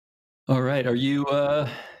All right. Are you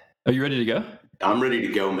ready to go? I'm ready to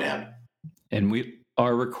go, man. And we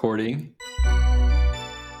are recording.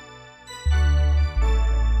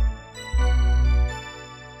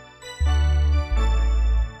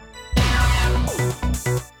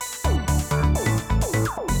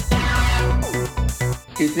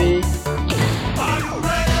 Excuse me? Are you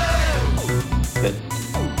ready?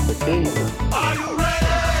 Okay. Are you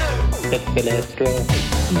ready? Let's go.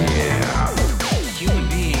 Yeah. Human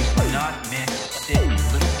beings are not meant to sit in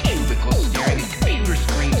little cubicles staring at computer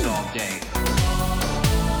screens all day.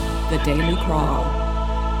 The Daily Crawl.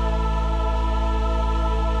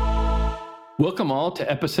 Welcome all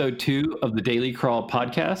to episode 2 of the Daily Crawl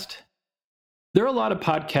podcast. There are a lot of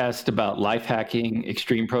podcasts about life hacking,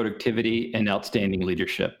 extreme productivity, and outstanding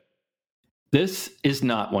leadership. This is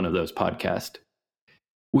not one of those podcasts.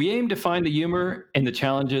 We aim to find the humor in the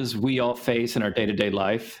challenges we all face in our day-to-day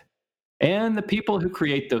life and the people who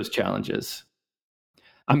create those challenges.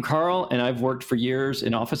 I'm Karl, and I've worked for years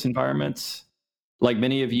in office environments. Like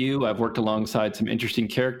many of you, I've worked alongside some interesting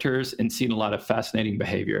characters and seen a lot of fascinating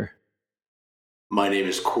behavior. My name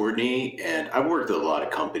is Courtney, and I've worked at a lot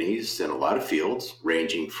of companies in a lot of fields,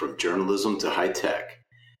 ranging from journalism to high tech.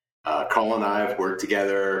 Karl and I have worked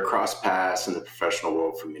together, cross paths in the professional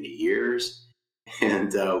world for many years,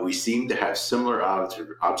 and we seem to have similar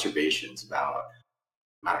observations about,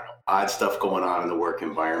 odd stuff going on in the work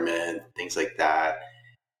environment, things like that.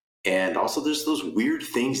 And also there's those weird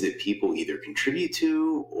things that people either contribute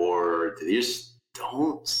to or they just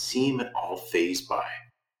don't seem at all fazed by.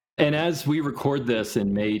 And as we record this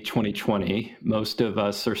in May 2020, most of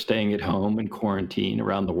us are staying at home in quarantine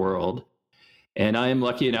around the world. And I am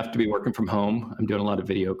lucky enough to be working from home. I'm doing a lot of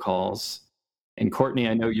video calls. And Courtney,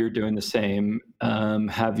 I know you're doing the same.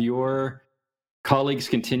 Have your colleagues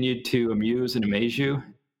continued to amuse and amaze you?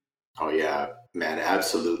 Oh, yeah, man,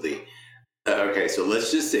 absolutely. Okay, so let's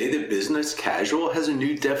just say that business casual has a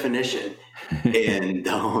new definition. And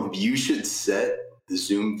you should set the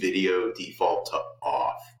Zoom video default to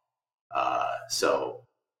off. So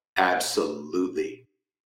absolutely,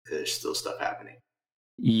 there's still stuff happening.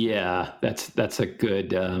 Yeah, that's a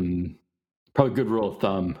good, probably good rule of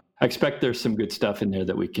thumb. I expect there's some good stuff in there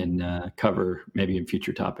that we can cover maybe in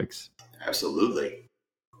future topics. Absolutely.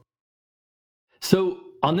 So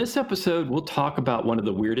on this episode, we'll talk about one of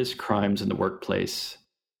the weirdest crimes in the workplace,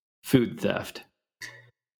 food theft.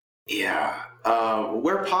 Yeah.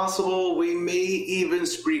 Where possible, we may even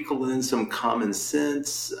sprinkle in some common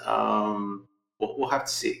sense. We'll have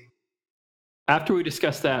to see. After we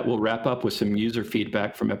discuss that, we'll wrap up with some user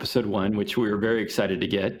feedback from episode 1, which we were very excited to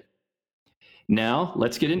get. Now,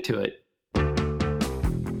 let's get into it.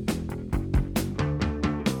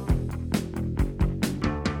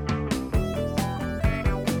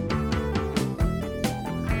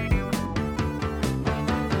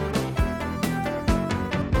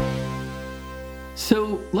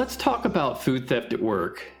 So let's talk about food theft at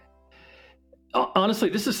work. Honestly,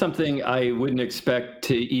 this is something I wouldn't expect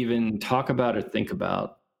to even talk about or think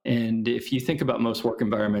about. And if you think about most work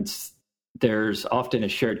environments, there's often a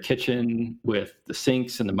shared kitchen with the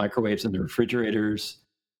sinks and the microwaves and the refrigerators.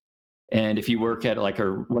 And if you work at like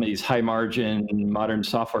one of these high margin modern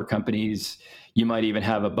software companies, you might even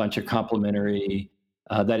have a bunch of complimentary,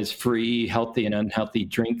 that is free, healthy and unhealthy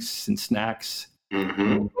drinks and snacks.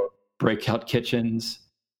 Mm-hmm. Breakout kitchens.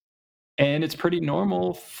 And it's pretty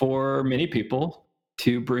normal for many people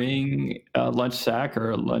to bring a lunch sack or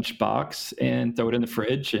a lunch box and throw it in the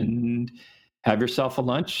fridge and have yourself a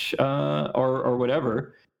lunch or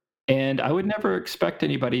whatever. And I would never expect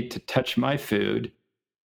anybody to touch my food.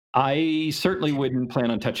 I certainly wouldn't plan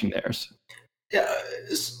on touching theirs. Yeah.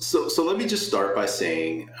 So let me just start by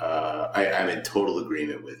saying I'm in total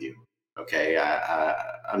agreement with you. Okay,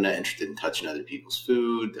 I'm not interested in touching other people's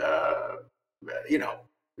food.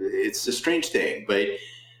 It's a strange thing, but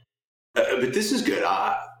this is good.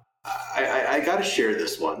 I got to share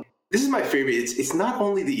this one. This is my favorite. It's not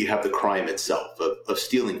only that you have the crime itself of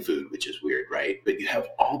stealing food, which is weird, right? But you have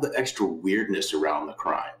all the extra weirdness around the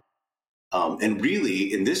crime. And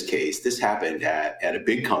really, in this case, this happened at a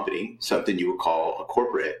big company, something you would call a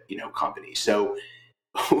corporate, company. So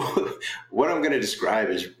what I'm going to describe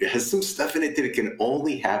has some stuff in it that it can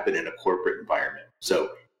only happen in a corporate environment. So,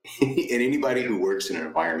 and anybody who works in an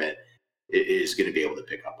environment is going to be able to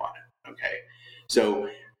pick up on it. Okay. So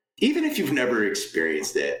even if you've never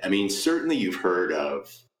experienced it, I mean, certainly you've heard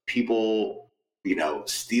of people,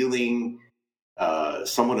 stealing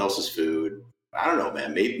someone else's food. I don't know,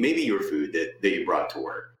 man, maybe your food that you brought to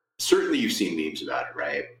work. Certainly you've seen memes about it,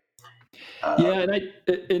 right? Yeah.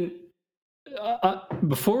 And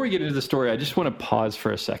before we get into the story, I just want to pause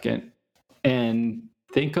for a second. and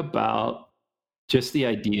think about just the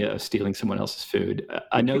idea of stealing someone else's food.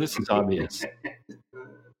 I know this is obvious,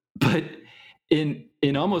 but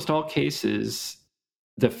in almost all cases,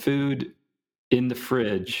 the food in the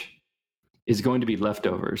fridge is going to be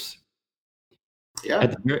leftovers. Yeah.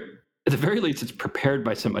 At the very least, it's prepared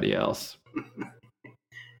by somebody else.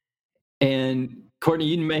 And Courtney,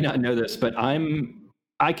 you may not know this, but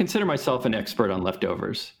I consider myself an expert on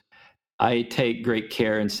leftovers. I take great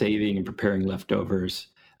care in saving and preparing leftovers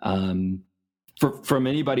from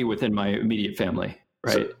anybody within my immediate family.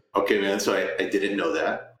 Right? So, okay, man. So I didn't know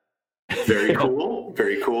that. Very cool.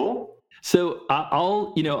 Very cool. So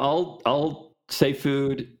I'll save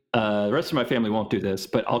food. The rest of my family won't do this,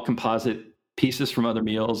 but I'll composite pieces from other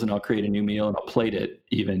meals, and I'll create a new meal, and I'll plate it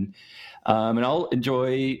even, and I'll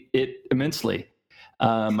enjoy it immensely.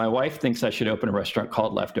 My wife thinks I should open a restaurant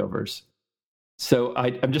called Leftovers. So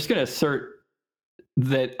I'm just going to assert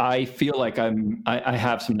that I feel like I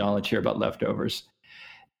have some knowledge here about leftovers.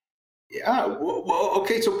 Yeah. Well,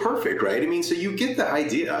 okay. So perfect, right? I mean, so you get the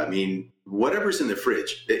idea. I mean, whatever's in the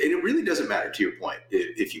fridge, and it really doesn't matter, to your point.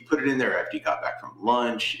 If you put it in there after you got back from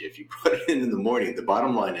lunch, if you put it in the morning, the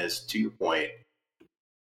bottom line is, to your point,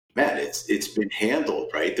 man, it's been handled,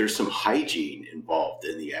 right? There's some hygiene involved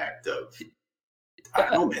in the act of, I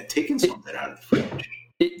don't know, man, taking something out of the fridge.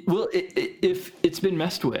 If it's been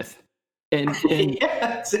messed with, and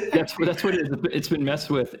yeah, exactly. that's what it is. It's been messed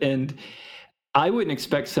with, and I wouldn't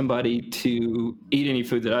expect somebody to eat any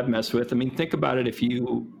food that I've messed with. I mean, think about it. If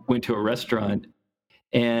you went to a restaurant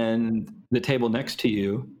and the table next to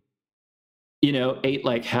you, ate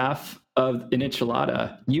like half of an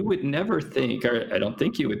enchilada, you would never think, or I don't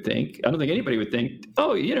think anybody would think,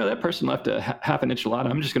 oh, that person left a half an enchilada.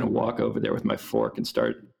 I'm just going to walk over there with my fork and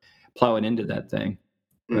start plowing into that thing.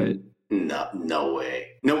 Right? No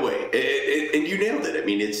way. And you nailed it. I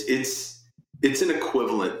mean, it's an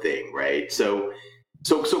equivalent thing, right? So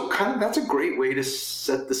kind of, that's a great way to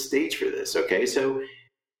set the stage for this. Okay. So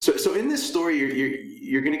in this story,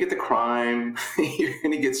 you're going to get the crime, you're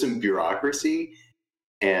going to get some bureaucracy,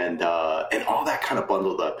 and all that kind of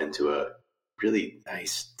bundled up into a really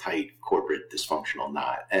nice, tight corporate dysfunctional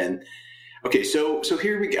knot. And okay, so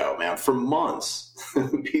here we go, man. For months,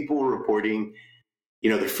 people were reporting,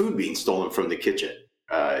 their food being stolen from the kitchen.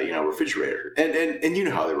 Refrigerator. And you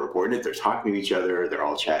know how they're reporting it. They're talking to each other. They're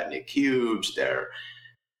all chatting in cubes. They're,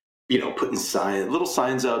 putting little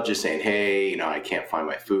signs up just saying, hey, I can't find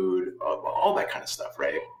my food, all that kind of stuff,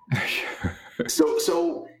 right? Sure.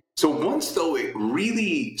 So once, though, it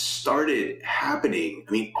really started happening,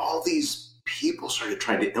 I mean, all these people started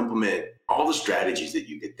trying to implement all the strategies that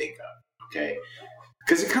you could think of, okay?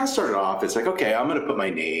 Because it kind of started off, it's like, okay, I'm going to put my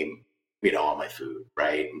name on my food,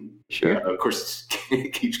 right? And, sure. Of course,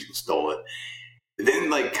 it keeps getting stolen.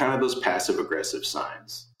 Then, like, kind of those passive-aggressive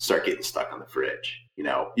signs start getting stuck on the fridge.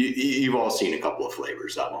 You've all seen a couple of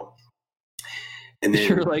flavors of them. And then,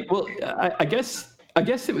 sure, I guess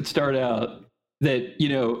it would start out that,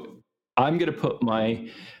 I'm going to put my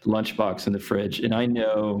lunchbox in the fridge, and I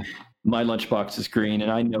know my lunchbox is green,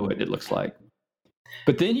 and I know what it looks like.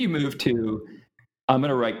 But then you move to, I'm going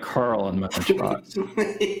to write Karl on my lunchbox.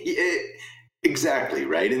 Yeah, exactly,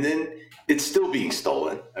 right? And then it's still being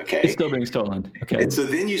stolen, okay? It's still being stolen, okay. And so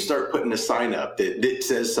then you start putting a sign up that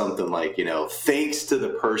says something like, thanks to the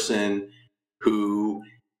person who,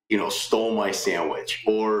 stole my sandwich.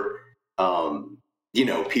 Or,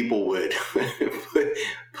 people would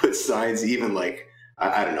put signs even like,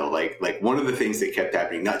 I don't know, like one of the things that kept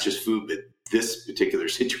happening, not just food, but this particular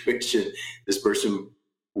situation, this person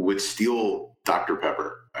would steal Dr.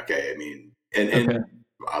 Pepper. Okay. I mean, and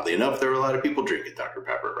oddly enough, there were a lot of people drinking Dr.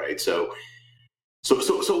 Pepper, right? So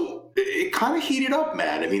it kind of heated up,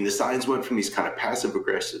 man. I mean, the signs went from these kind of passive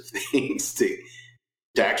aggressive things to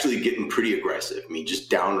actually getting pretty aggressive. I mean, just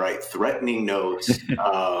downright threatening notes.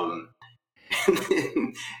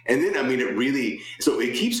 And then, I mean,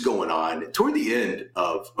 it keeps going on toward the end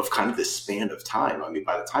of kind of this span of time. I mean,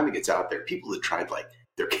 by the time it gets out there, people have tried, like,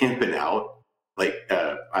 they're camping out, like,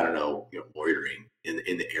 I don't know, loitering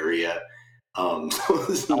in the area.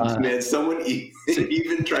 Man, someone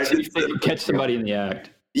even tried to catch somebody in the act.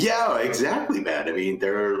 Yeah, exactly, man. I mean,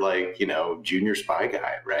 they're like, junior spy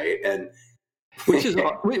guy, right? And which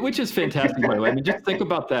is fantastic, by the way. I mean, just think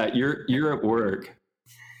about that. You're at work,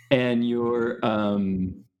 and you're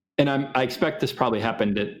and I expect this probably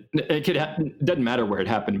happened it doesn't matter where it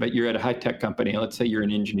happened, but you're at a high-tech company. Let's say you're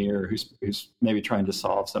an engineer who's maybe trying to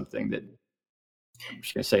solve something that I'm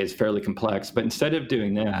just going to say is fairly complex, but instead of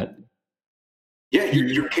doing that, yeah,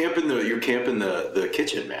 you're camping the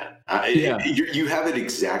kitchen, man. Yeah. You have it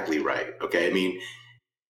exactly right. Okay, I mean,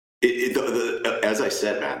 As I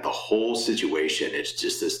said, man, the whole situation is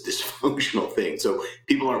just this dysfunctional thing. So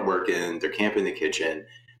people aren't working; they're camping in the kitchen.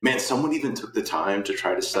 Man, someone even took the time to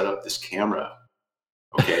try to set up this camera.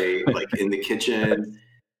 Okay, like in the kitchen.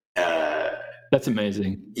 That's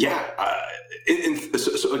amazing. Yeah.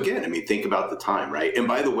 So again, I mean, think about the time, right? And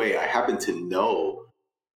by the way, I happen to know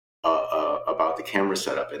about the camera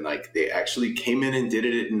setup, and like they actually came in and did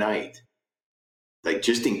it at night, like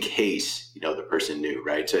just in case, you know, the person knew,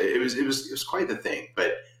 right? So it was quite the thing.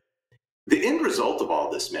 But the end result of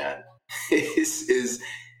all this, man, is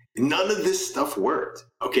none of this stuff worked.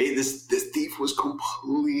 Okay, this thief was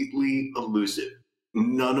completely elusive.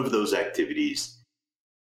 None of those activities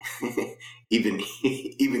even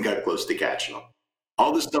got close to catching them.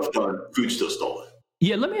 All this stuff done, food still stolen.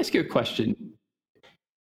 Yeah, let me ask you a question.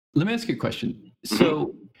 Mm-hmm.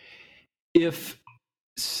 So if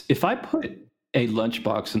I put a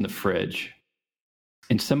lunchbox in the fridge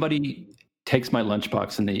and somebody takes my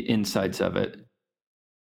lunchbox and the insides of it,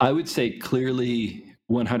 I would say clearly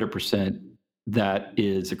 100% that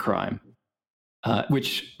is a crime.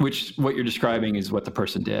 Which what you're describing is what the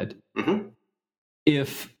person did. Mm-hmm.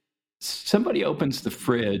 If somebody opens the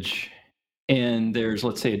fridge and there's,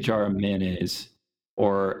 let's say, a jar of mayonnaise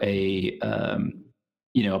or a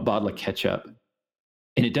bottle of ketchup,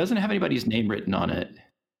 and it doesn't have anybody's name written on it,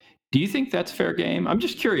 do you think that's fair game? I'm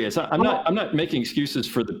just curious. I'm not making excuses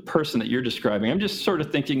for the person that you're describing. I'm just sort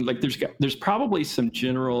of thinking like there's probably some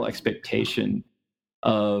general expectation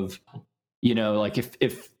of, you know, like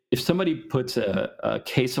if somebody puts a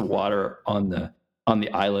case of water on the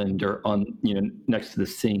island or on, you know, next to the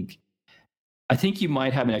sink, I think you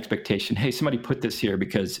might have an expectation, hey, somebody put this here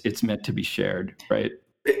because it's meant to be shared, right?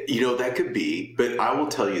 You know, that could be, but I will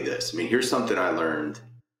tell you this. I mean, here's something I learned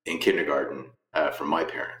in kindergarten from my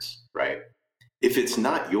parents, right? If it's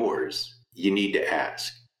not yours, you need to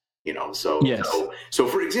ask, you know? So, yes. So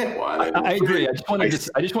for example, I agree. I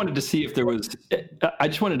just wanted to see if there was, I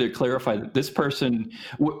just wanted to clarify that this person,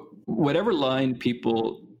 whatever line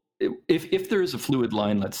people, if there is a fluid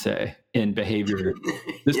line, let's say, in behavior,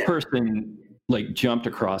 this person like jumped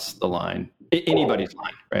across the line, anybody's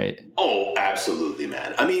line, right? Oh, absolutely,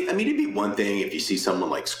 man. I mean, it'd be one thing if you see someone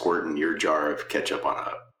like squirting your jar of ketchup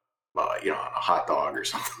on on a hot dog or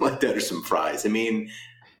something like that, or some fries. I mean,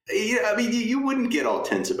 you wouldn't get all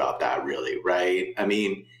tense about that, really, right? I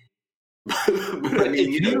mean, but I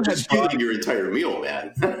mean, you just stealing your entire meal,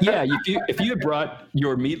 man. Yeah, if you had brought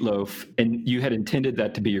your meatloaf and you had intended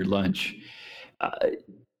that to be your lunch,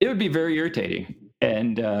 it would be very irritating.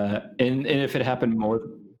 And if it happened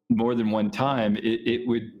more than one time, it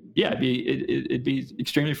would, yeah, it'd be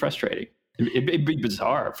extremely frustrating. It'd be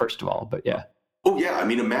bizarre, first of all, but yeah. Oh yeah, I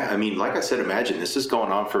mean, like I said, imagine this is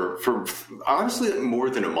going on for honestly more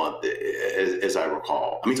than a month, as I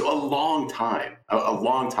recall. I mean, it's a long time, a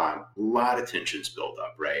lot of tensions built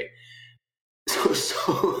up, right?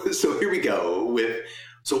 So here we go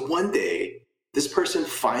so one day, this person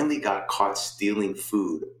finally got caught stealing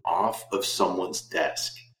food off of someone's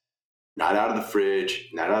desk, not out of the fridge,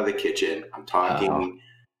 not out of the kitchen. I'm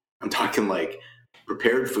talking like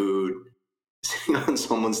prepared food, sitting on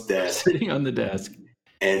someone's desk. Sitting on the desk.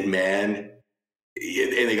 And man,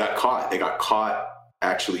 and they got caught. They got caught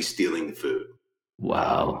actually stealing the food.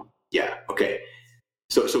 Wow. Yeah. Okay.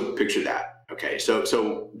 So picture that. Okay.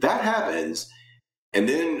 So that happens. And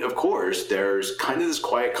then, of course, there's kind of this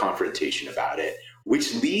quiet confrontation about it,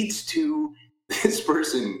 which leads to this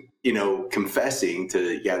person, you know, confessing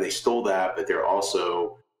to, yeah, they stole that, but they're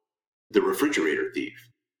also the refrigerator thief.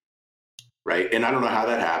 Right. And I don't know how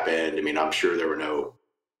that happened. I mean, I'm sure there were no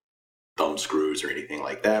thumb screws or anything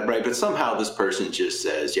like that. Right. But somehow this person just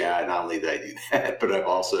says, yeah, not only did I do that, but I've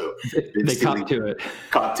also been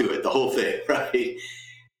caught to it, the whole thing. Right.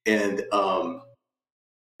 And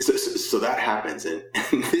so that happens. And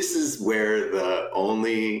this is where the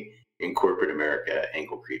only in corporate America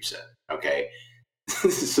angle creeps in. OK,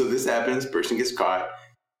 so this happens. Person gets caught.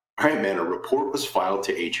 All right, man, a report was filed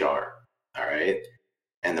to HR. All right.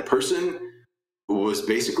 And the person was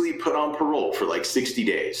basically put on parole for like 60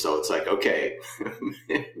 days. So it's like, okay,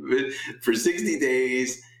 for 60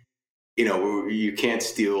 days, you know, you can't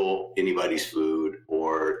steal anybody's food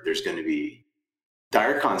or there's going to be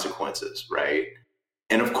dire consequences, right?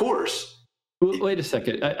 And of course... Wait a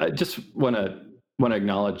second. I just want to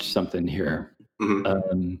acknowledge something here.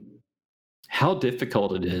 Mm-hmm. How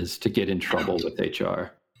difficult it is to get in trouble with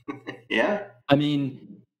HR. Yeah. I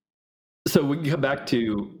mean, so we can come back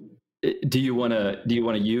to, do you want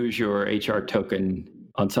to use your HR token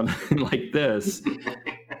on something like this?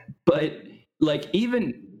 But like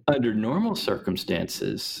even under normal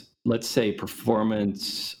circumstances, let's say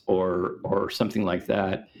performance or something like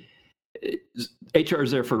that, HR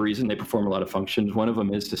is there for a reason. They perform a lot of functions. One of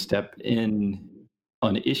them is to step in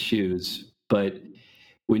on issues. But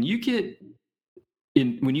when you get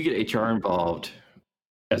HR involved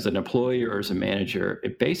as an employee or as a manager,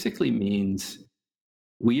 it basically means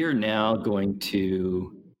we are now going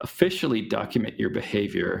to officially document your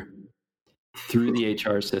behavior through the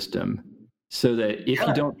HR system so that if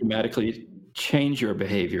you don't dramatically change your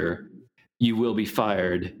behavior, you will be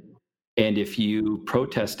fired. And if you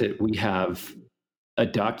protest it, we have a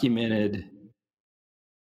documented,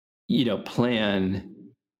 plan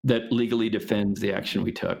that legally defends the action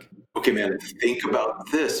we took. Okay, man, think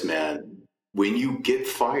about this, man. When you get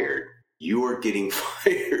fired, you are getting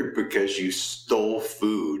fired because you stole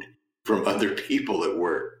food from other people at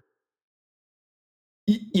work.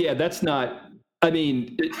 Yeah, that's not, I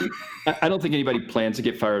don't think anybody plans to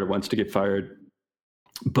get fired or wants to get fired.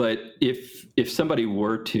 But if somebody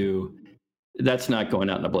were to, that's not going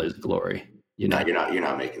out in a blaze of glory. No, you're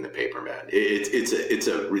not making the paper, man. It's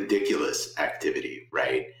a ridiculous activity,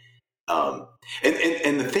 right?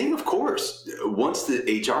 And the thing, of course, once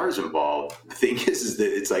the HR is involved, the thing is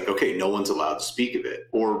that it's like, okay, no one's allowed to speak of it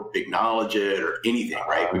or acknowledge it or anything,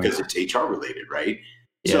 right? Because it's HR related, right?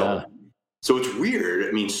 Yeah. So it's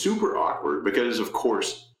weird. Super awkward because, of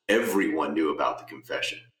course, everyone knew about the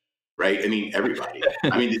confession, right? Everybody.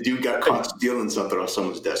 The dude got caught stealing something off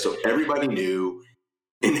someone's desk. So everybody knew,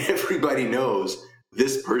 and everybody knows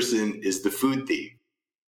this person is the food thief.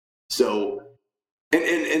 So,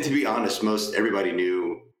 and to be honest, everybody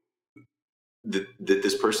knew that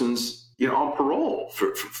this person's, on parole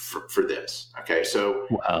for this. Okay. So,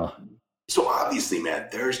 wow. So obviously, man,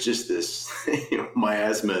 there's just this,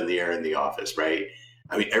 miasma in the air in the office, right?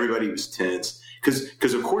 Everybody was tense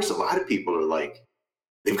because of course, a lot of people are like,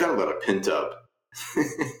 they've got a lot of pent up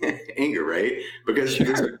anger, right? Because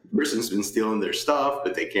this person's been stealing their stuff,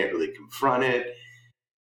 but they can't really confront it.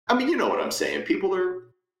 You know what I'm saying? People are,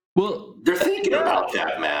 they're thinking about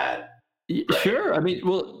that, man. Right? Sure.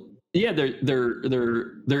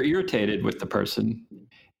 They're irritated with the person.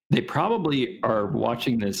 They probably are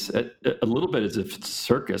watching this a little bit as if it's a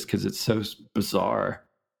circus because it's so bizarre.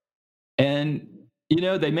 And,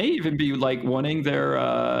 they may even be like wanting their,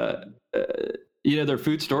 their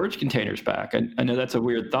food storage containers back. I know that's a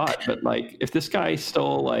weird thought, but like if this guy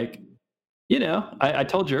stole I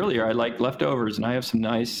told you earlier, I like leftovers and I have some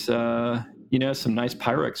nice, some nice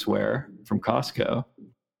Pyrex ware from Costco.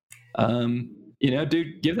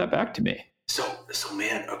 Dude, give that back to me. So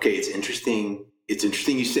man, okay. It's interesting. It's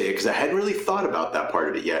interesting you say it because I hadn't really thought about that part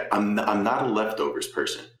of it yet. I'm not a leftovers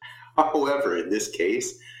person. However, in this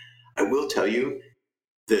case, I will tell you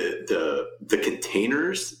the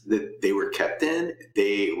containers that they were kept in,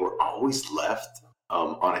 they were always left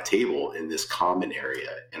on a table in this common area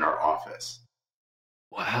in our office.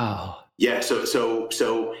 Wow. Yeah. So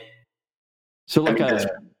like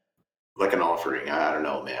an offering. I don't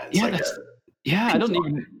know, man. It's I don't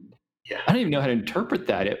even know how to interpret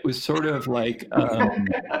that. It was sort of like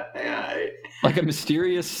like a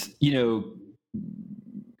mysterious, a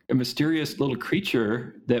mysterious little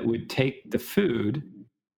creature that would take the food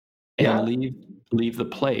and leave the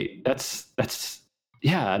plate. That's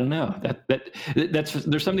I don't know. That's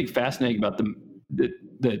there's something fascinating about them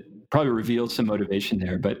that probably reveals some motivation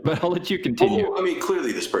there. But I'll let you continue. Well,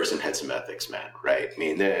 clearly this person had some ethics, man. Right?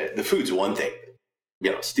 The food's one thing.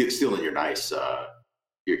 Stealing your nice.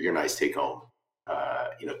 Your nice take home,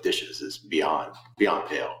 dishes is beyond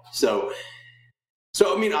pale. So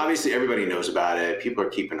obviously everybody knows about it. People are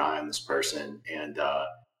keeping an eye on this person, and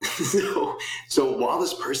so while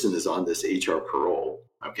this person is on this HR parole,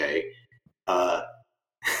 okay. I'm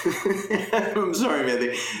sorry,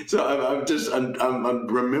 man. I'm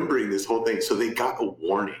remembering this whole thing. So they got a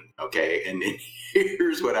warning, okay, and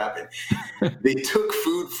here's what happened. They took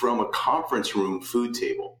food from a conference room food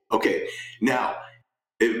table. Okay, now.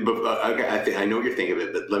 I know what you're thinking of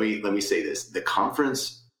it, but let me say this: the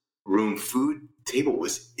conference room food table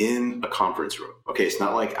was in a conference room. Okay, it's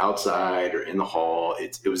not like outside or in the hall.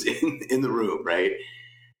 It was in the room, right?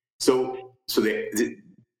 So they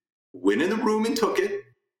went in the room and took it.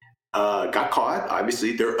 Got caught.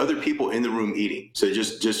 Obviously, there are other people in the room eating, so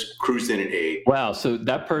just cruised in and ate. Wow! So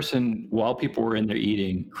that person, while people were in there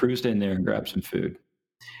eating, cruised in there and grabbed some food.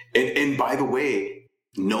 And by the way,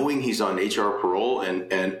 knowing he's on HR parole and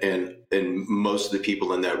most of the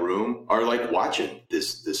people in that room are like watching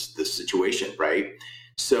this situation, right?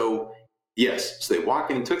 So yes, so they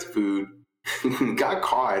walked in and took the food, got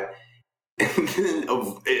caught, and then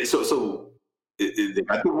so they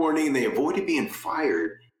got the warning and they avoided being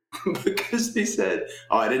fired. because they said,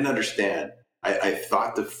 "Oh, I didn't understand. I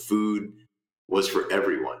thought the food was for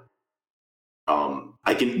everyone."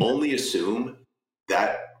 I can only assume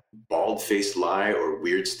that bald-faced lie or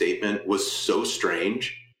weird statement was so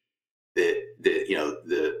strange that the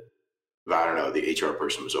HR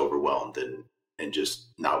person was overwhelmed and just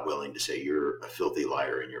not willing to say, "You're a filthy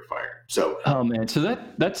liar and you're fired." So, oh man, so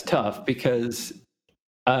that's tough because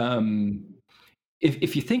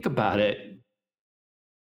if you think about it,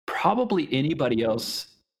 probably anybody else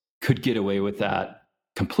could get away with that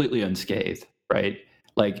completely unscathed, right?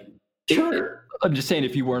 Like, sure. I'm just saying,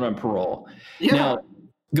 if you weren't on parole. Yeah. Now,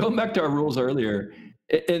 going back to our rules earlier,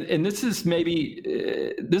 and this is maybe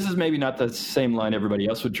not the same line everybody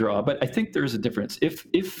else would draw, but I think there's a difference. If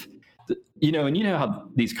you know how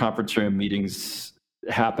these conference room meetings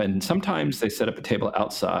happen. Sometimes they set up a table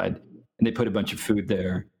outside and they put a bunch of food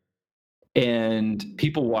there, and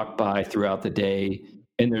people walk by throughout the day,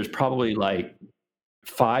 and there's probably like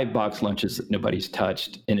 5 box lunches that nobody's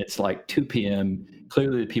touched, and it's like 2 p.m.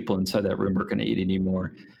 Clearly, the people inside that room aren't going to eat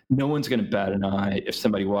anymore. No one's going to bat an eye if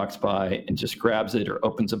somebody walks by and just grabs it or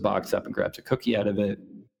opens a box up and grabs a cookie out of it.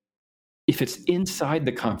 If it's inside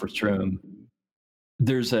the conference room,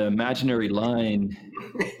 there's an imaginary line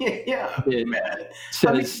that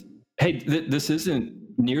says, hey, this isn't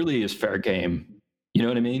nearly as fair game. You know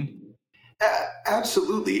what I mean?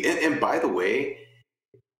 Absolutely. And by the way,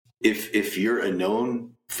 if you're a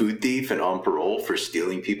known food thief and on parole for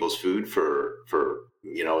stealing people's food for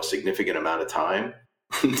a significant amount of time,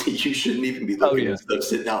 you shouldn't even be looking at stuff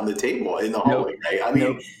sitting out on the table in the hallway, right? I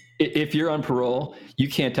mean, if you're on parole, you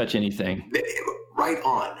can't touch anything. Right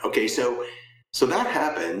on. Okay, so that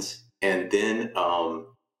happens, and then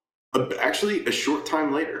actually a short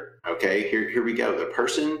time later, okay, here we go. The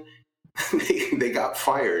person they got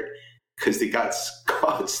fired because they got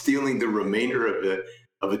caught stealing the remainder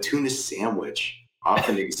of a tuna sandwich off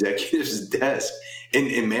an executive's desk,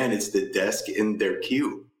 and man, it's the desk in their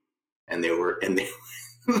queue, and they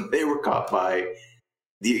were caught by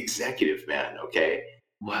the executive, man. Okay.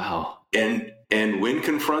 Wow. And when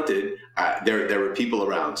confronted, there were people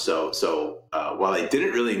around. So while I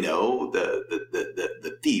didn't really know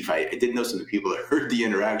the thief, I did know some of the people that heard the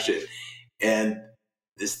interaction. And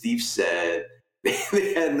this thief said they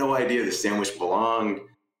had no idea the sandwich belonged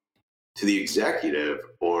to the executive,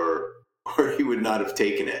 or he would not have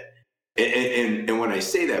taken it. And when I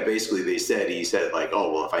say that, basically he said like,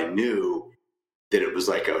 oh, well, if I knew that it was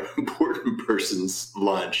like an important person's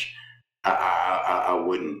lunch, I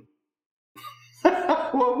wouldn't.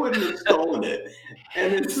 I wouldn't have stolen it.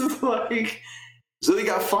 And it's just like, so they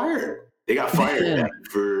got fired. They got fired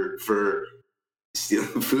for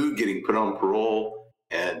stealing food, getting put on parole,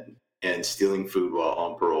 and stealing food while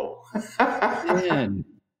on parole. Man.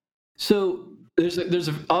 So there's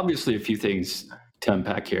obviously a few things to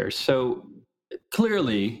unpack here. So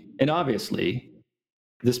clearly and obviously,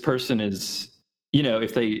 this person is,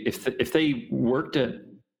 if they worked at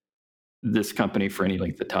this company for any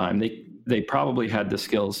length of time, they probably had the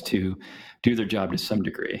skills to do their job to some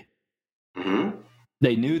degree. Mm-hmm.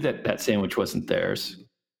 They knew that sandwich wasn't theirs,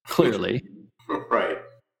 clearly. Right.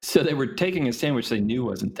 So they were taking a sandwich they knew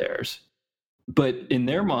wasn't theirs. But in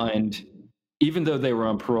their mind, even though they were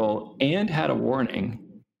on parole and had a warning,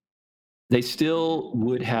 they still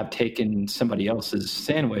would have taken somebody else's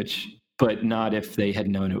sandwich, but not if they had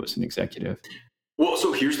known it was an executive. Well,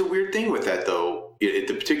 so here's the weird thing with that, though. At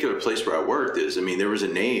the particular place where I worked there was a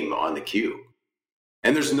name on the queue.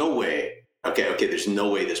 And there's no way, there's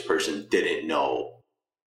no way this person didn't know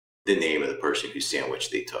the name of the person whose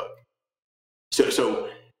sandwich they took. So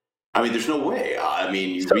I mean, there's no way. I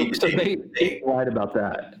mean, you read the name. They lied about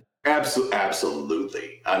that.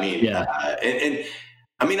 Absolutely. I mean, and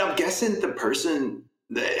I mean, I'm guessing the person,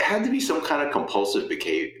 it had to be some kind of compulsive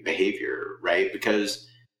behavior, right? Because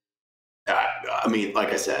I mean,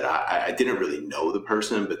 like I said, I didn't really know the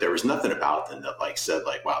person, but there was nothing about them that said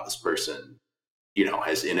wow, this person,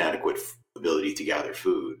 has inadequate ability to gather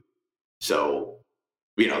food. So,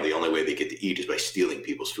 the only way they get to eat is by stealing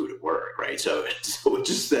people's food at work, right? So it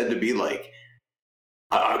just said to be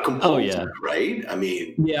compulsive, right? I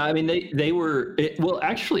mean, they were. Well,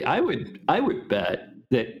 actually, I would bet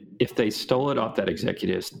that if they stole it off that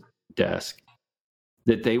executive's desk,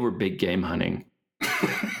 that they were big game hunting.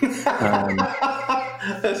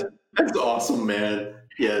 That's awesome, man.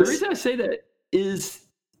 Yes. The reason I say that is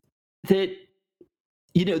that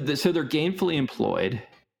so they're gainfully employed.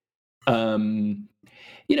 I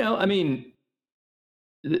mean,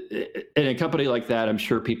 in a company like that, I'm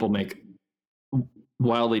sure people make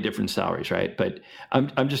wildly different salaries, right? But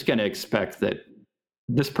I'm just going to expect that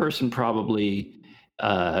this person probably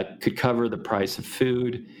could cover the price of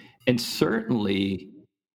food, and certainly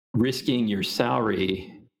risking your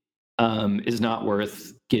salary is not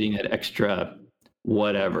worth getting that extra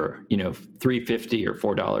whatever, $3.50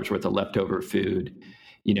 or $4 worth of leftover food,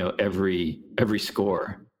 every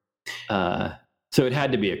score. So it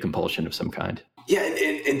had to be a compulsion of some kind. Yeah,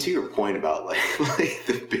 and to your point about like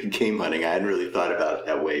the big game hunting, I hadn't really thought about it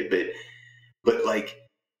that way, but like,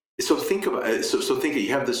 so think about it. So think you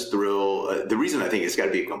have this thrill. The reason I think it's got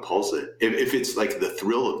to be compulsive, if it's like the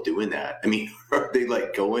thrill of doing that. I mean, are they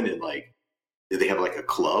like going and like, do they have like a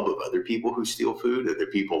club of other people who steal food? Are there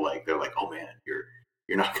people like, they're like, oh man,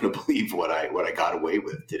 you're not going to believe what I got away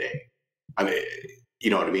with today. I mean, you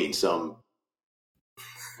know what I mean?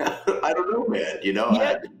 I don't know, man.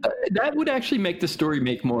 Yeah, that would actually make the story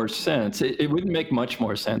make more sense. It wouldn't make much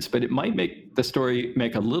more sense, but it might make the story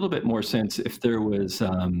make a little bit more sense if there was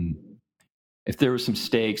some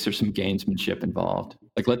stakes or some gamesmanship involved.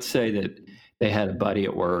 Like, let's say that they had a buddy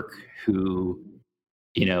at work who,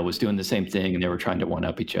 was doing the same thing, and they were trying to one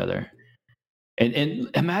up each other. And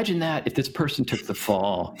imagine that if this person took the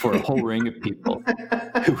fall for a whole ring of people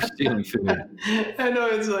who were stealing food. I know,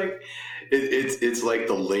 it's like it's like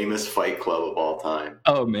the lamest Fight Club of all time.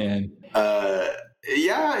 Oh man.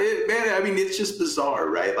 Yeah, man. I mean, it's just bizarre,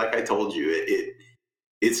 right? Like I told you,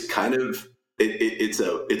 it's kind of it's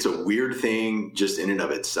a weird thing just in and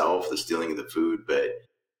of itself, the stealing of the food. But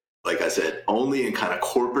like I said, only in kind of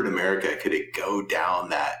corporate America could it go down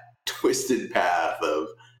that twisted path of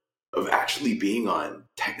actually being on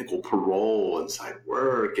technical parole inside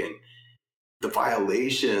work and the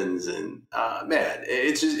violations, and man,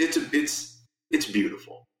 it's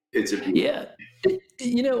beautiful. It's a beautiful. Yeah.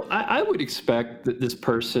 I would expect that this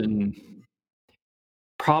person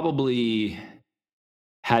probably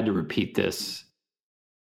had to repeat this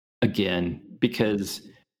again because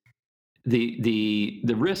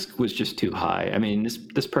the risk was just too high. I mean,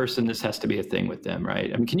 this person, this has to be a thing with them,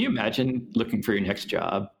 right? I mean, can you imagine looking for your next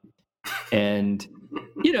job? And,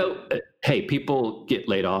 hey, people get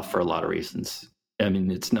laid off for a lot of reasons. I mean,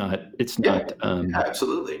 it's not.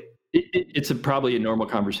 Absolutely. It's probably a normal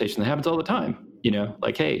conversation that happens all the time,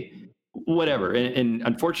 like, hey, whatever. And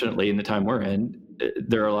unfortunately, in the time we're in,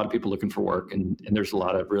 there are a lot of people looking for work, and there's a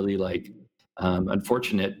lot of really like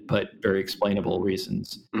unfortunate but very explainable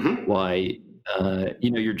reasons why,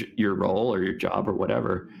 your role or your job or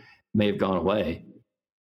whatever may have gone away.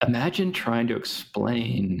 Imagine trying to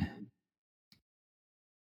explain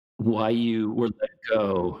why you were let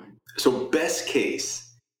go. So best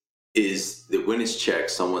case is that when it's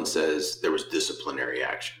checked, someone says there was disciplinary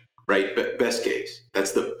action, right? But best case,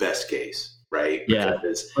 that's the best case, right? Yeah,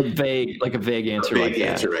 a vague answer. Right?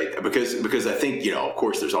 Because I think, of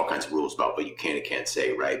course, there's all kinds of rules about what you can and can't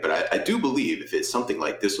say, right? But I do believe if it's something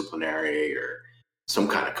like disciplinary or some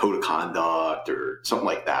kind of code of conduct or something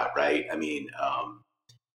like that, right? I mean,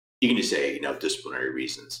 you can just say, disciplinary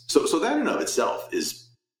reasons. So that in and of itself is,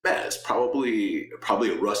 man, it's probably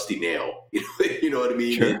a rusty nail, you know what I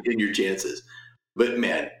mean, sure. in your chances. But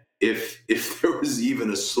man, if there was even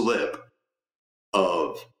a slip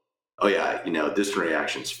of, disciplinary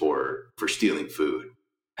actions for stealing food,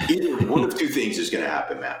 either one of two things is going to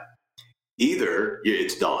happen, Matt. Either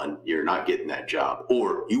it's done, you're not getting that job,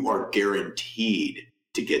 or you are guaranteed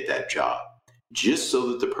to get that job, just so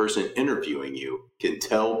that the person interviewing you can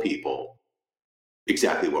tell people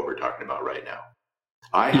exactly what we're talking about right now.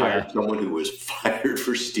 I hired someone who was fired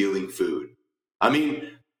for stealing food. I mean,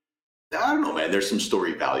 I don't know, man. There's some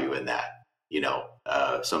story value in that,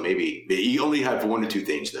 So maybe you only have one or two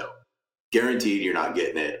things, though. Guaranteed you're not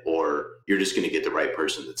getting it, or you're just going to get the right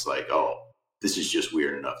person that's like, oh, this is just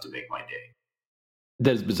weird enough to make my day.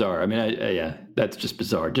 That is bizarre. I mean, that's just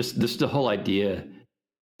bizarre. Just the whole idea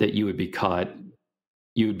that you would be caught,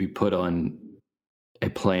 you would be put on a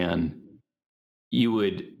plan, you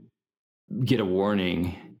would get a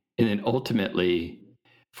warning, and then ultimately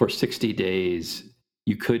for 60 days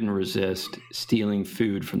you couldn't resist stealing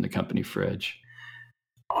food from the company fridge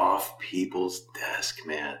off people's desk,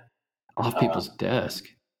 man. Off people's desk.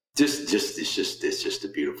 It's just a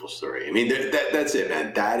beautiful story. I mean, that's it,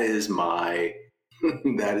 man. That is my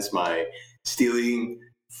stealing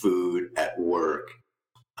food at work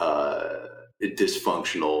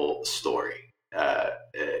dysfunctional story.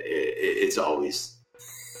 It's always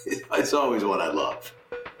one I love.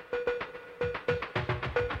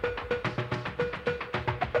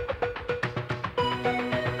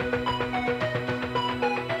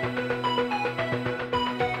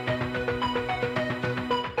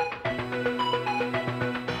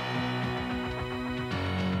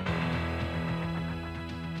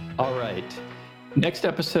 All right. Next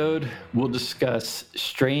episode, we'll discuss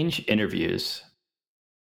strange interviews.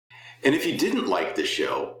 And if you didn't like the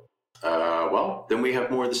show, well, then we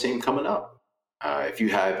have more of the same coming up. If you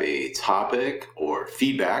have a topic or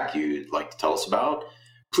feedback you'd like to tell us about,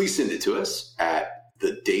 please send it to us at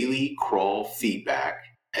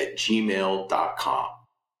thedailycrawlfeedback@gmail.com.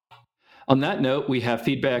 On that note, we have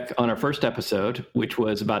feedback on our first episode, which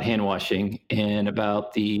was about hand washing and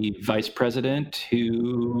about the vice president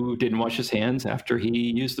who didn't wash his hands after he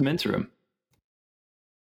used the men's room.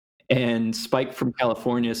 And Spike from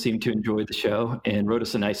California seemed to enjoy the show and wrote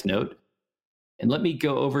us a nice note. And let me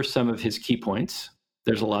go over some of his key points.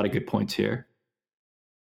 There's a lot of good points here.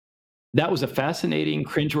 That was a fascinating,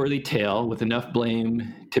 cringeworthy tale with enough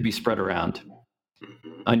blame to be spread around.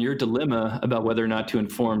 On your dilemma about whether or not to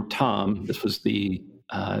inform Tom, this was the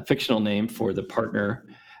fictional name for the partner,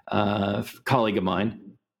 colleague of mine,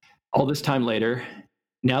 all this time later,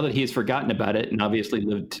 now that he has forgotten about it and obviously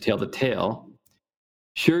lived to tell the tale,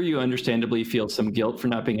 sure, you understandably feel some guilt for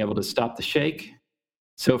not being able to stop the shake.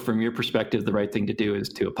 So from your perspective, the right thing to do is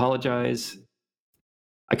to apologize.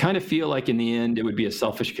 I kind of feel like in the end, it would be a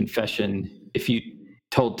selfish confession if you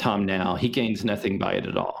told Tom now. He gains nothing by it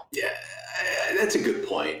at all. Yeah, that's a good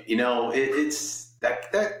point. You know, it's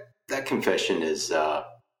that confession is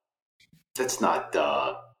that's not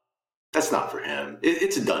for him.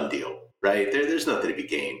 It's a done deal, right? There's nothing to be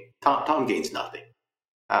gained. Tom gains nothing.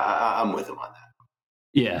 I'm with him on that.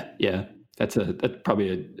 Yeah. That's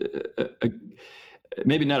probably a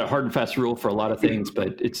maybe not a hard and fast rule for a lot of things,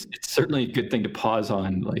 but it's certainly a good thing to pause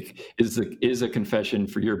on. Like, is a confession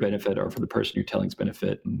for your benefit or for the person you're telling's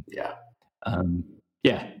benefit? And,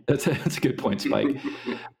 that's a good point, Spike.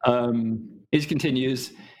 He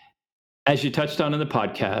continues, as you touched on in the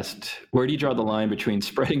podcast, where do you draw the line between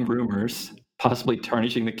spreading rumors, possibly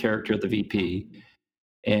tarnishing the character of the VP,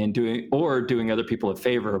 and doing other people a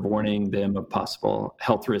favor of warning them of possible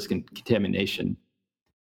health risk and contamination?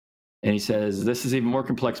 And he says, this is even more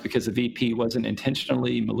complex because the VP wasn't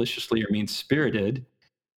intentionally, maliciously, or mean-spirited.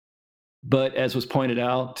 But as was pointed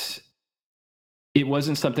out, it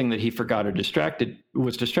wasn't something that he forgot or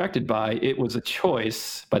was distracted by. It was a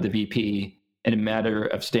choice by the VP and a matter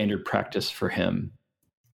of standard practice for him.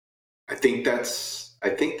 I think that's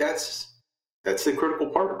the critical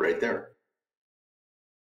part right there.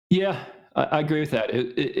 Yeah, I agree with that.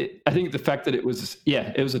 I think the fact that it was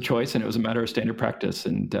a choice and it was a matter of standard practice.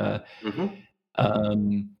 And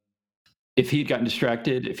if he had gotten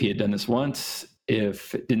distracted, if he had done this once,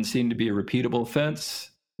 if it didn't seem to be a repeatable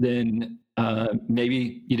offense, then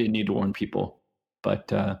maybe you didn't need to warn people.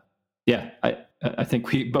 But I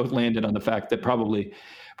think we both landed on the fact that probably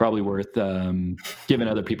worth giving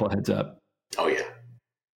other people a heads up. Oh, yeah.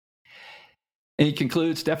 And he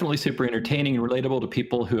concludes, definitely super entertaining and relatable to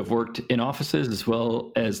people who have worked in offices as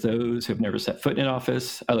well as those who have never set foot in an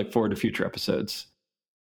office. I look forward to future episodes.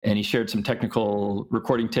 And he shared some technical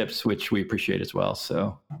recording tips, which we appreciate as well.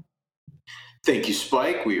 So, thank you,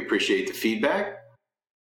 Spike. We appreciate the feedback.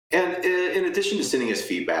 And in addition to sending us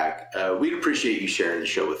feedback, we'd appreciate you sharing the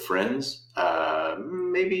show with friends,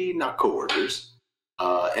 maybe not coworkers.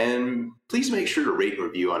 And please make sure to rate and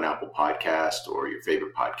review on Apple Podcast or your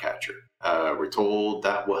favorite podcatcher. We're told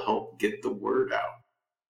that will help get the word out.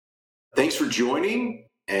 Thanks for joining,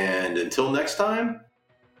 and until next time,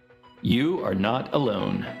 you are not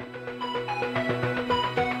alone.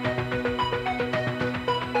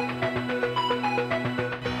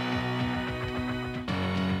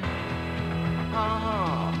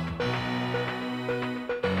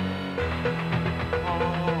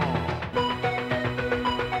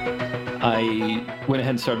 I went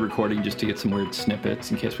ahead and started recording just to get some weird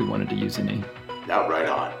snippets in case we wanted to use any. No, right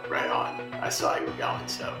on. I saw you were going,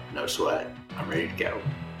 so no sweat. I'm ready to go.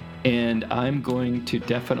 And I'm going to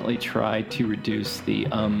definitely try to reduce the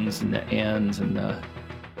ums and the ands and the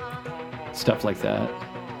stuff like that.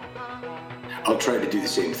 I'll try to do the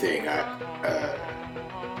same thing. I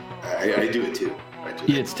do it too.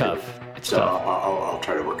 It's tough. I'll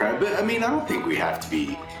try to work on it. But I mean, I don't think we have to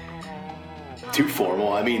be too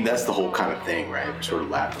formal. I mean, that's the whole kind of thing, right? We're sort of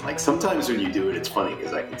laughing. Like, sometimes when you do it, it's funny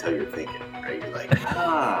because I can tell you're thinking, right? You're like,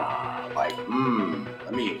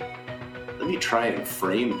 let me try and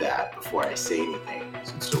frame that before I say anything.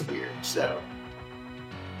 It's so weird. So,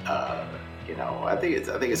 I think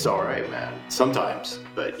it's all right, man. Sometimes,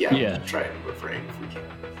 but yeah. Try and refrain if we can.